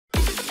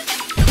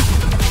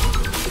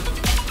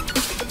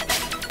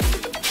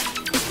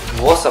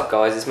What's up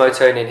guys, it's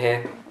Motonion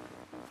here.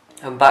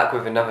 I'm back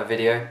with another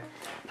video.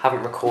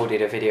 Haven't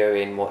recorded a video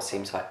in what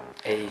seems like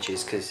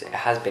ages, because it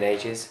has been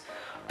ages.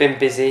 Been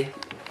busy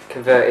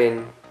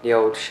converting the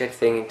old shed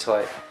thing into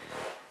like,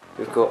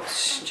 we've got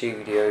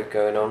studio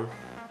going on.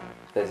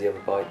 There's the other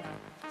bike.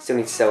 Still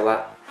need to sell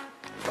that.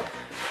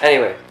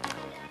 Anyway,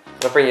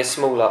 I'll bring you a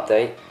small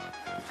update.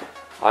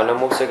 And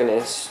I'm also going to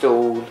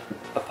install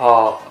a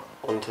part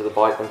onto the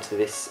bike, onto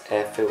this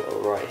air filter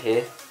right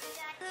here.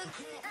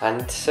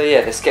 And so yeah,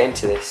 let's get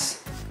into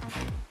this.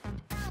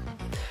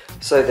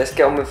 So let's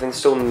get on with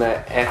installing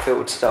the air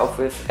filter to start off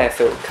with. Air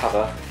filter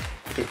cover.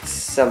 It's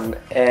some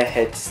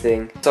Airheads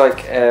thing. It's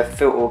like a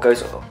filter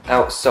goes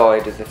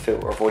outside of the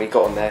filter I've already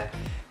got on there,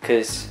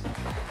 because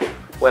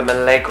when my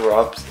leg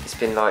rubs, it's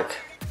been like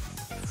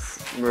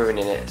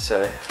ruining it.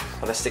 So I'm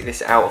gonna stick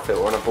this outer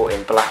filter on. I bought it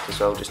in black as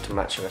well, just to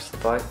match the rest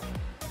of the bike.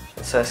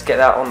 And so let's get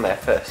that on there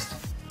first.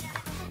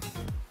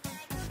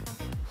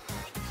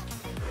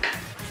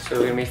 So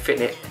we're going to be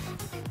fitting it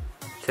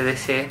to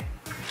this here, and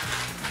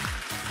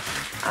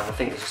I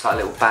think it's just like a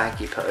little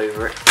bag you put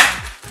over it.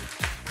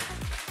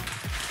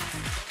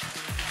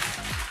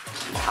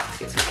 Might have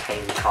to get some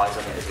cane ties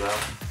on it as well.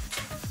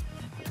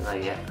 I don't know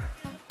yet.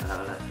 I'll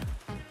have a look.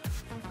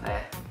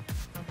 There.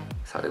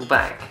 It's like a little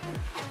bag.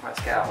 Right, let's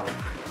get out on it.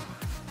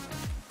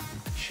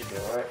 Should be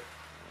alright.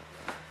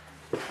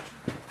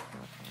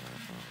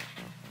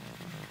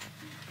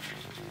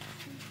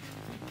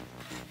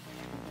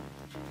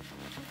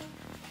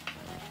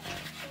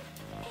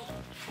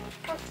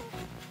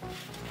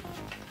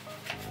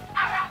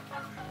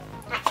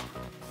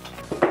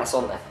 That's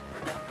on there.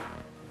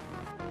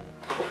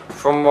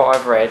 From what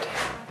I've read,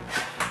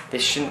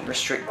 this shouldn't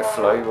restrict the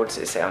flow. What does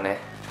it say on here?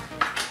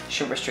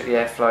 Shouldn't restrict the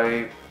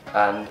airflow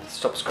and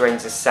stops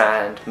grains of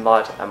sand,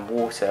 mud and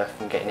water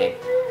from getting in,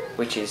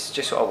 which is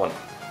just what I want.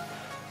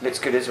 Looks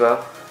good as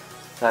well.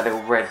 That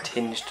little red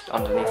tinged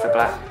underneath the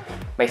black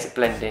makes it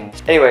blend in.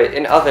 Anyway,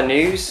 in other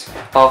news,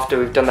 after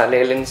we've done that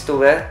little install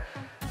there,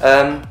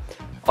 I'm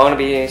going to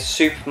be in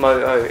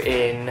Supermoto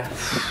in...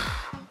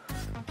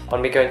 I'm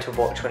going to be going to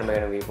watch. When am I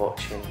going to be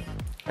watching?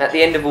 At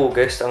the end of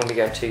August, I'm going to be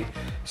going to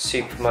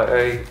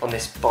Supermoto on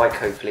this bike,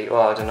 hopefully.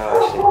 Well, I don't know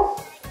actually.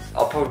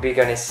 I'll probably be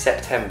going in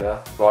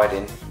September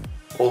riding,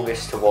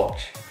 August to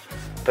watch.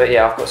 But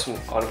yeah, I've got some.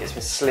 I'm going to get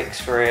some slicks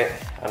for it,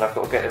 and I've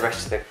got to get the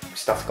rest of the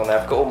stuff on there.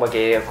 I've got all my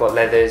gear. I've got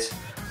leathers,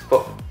 I've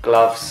got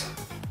gloves.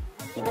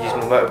 Use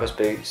my motocross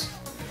boots.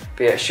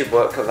 But yeah, it should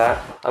work for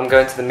that. I'm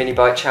going to the mini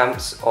bike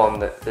champs on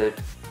the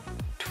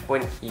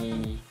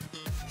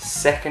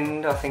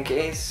 22nd, I think it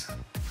is,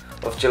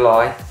 of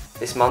July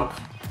this month,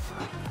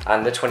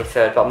 and the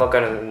 23rd, but I'm not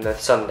going on the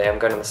Sunday, I'm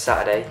going on the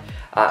Saturday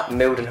at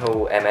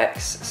Mildenhall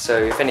MX. So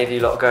if any of you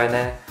lot are going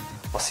there,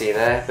 I'll see you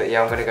there. But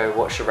yeah, I'm going to go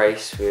watch a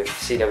race with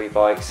CW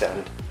Bikes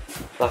and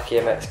Lucky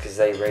MX, because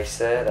they race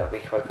there. That'll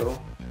be quite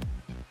cool.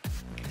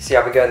 So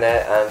yeah, I'll be going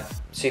there, and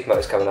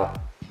Supermoto's coming up,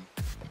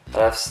 and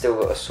I've still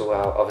got to sort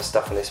out other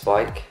stuff on this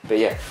bike. But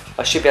yeah,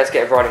 I should be able to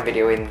get a riding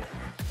video in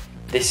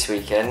this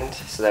weekend,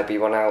 so there'll be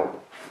one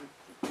out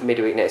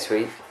midweek next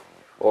week,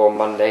 or on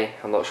Monday,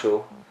 I'm not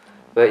sure.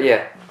 But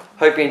yeah,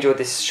 hope you enjoyed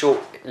this short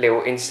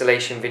little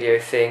installation video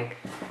thing.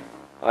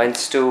 I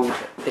installed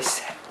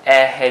this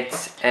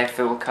Airheads air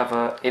filter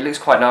cover. It looks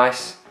quite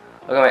nice.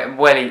 I'm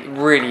gonna make it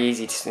really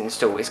easy to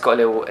install. It's got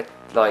a little,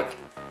 like,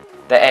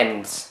 the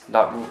ends,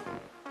 like,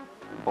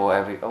 or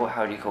whatever, or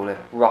how do you call it,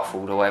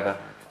 ruffled or whatever,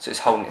 so it's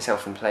holding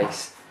itself in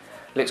place.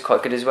 Looks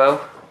quite good as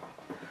well.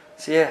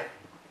 So yeah,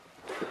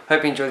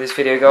 hope you enjoyed this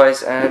video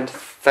guys, and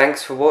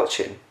thanks for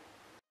watching.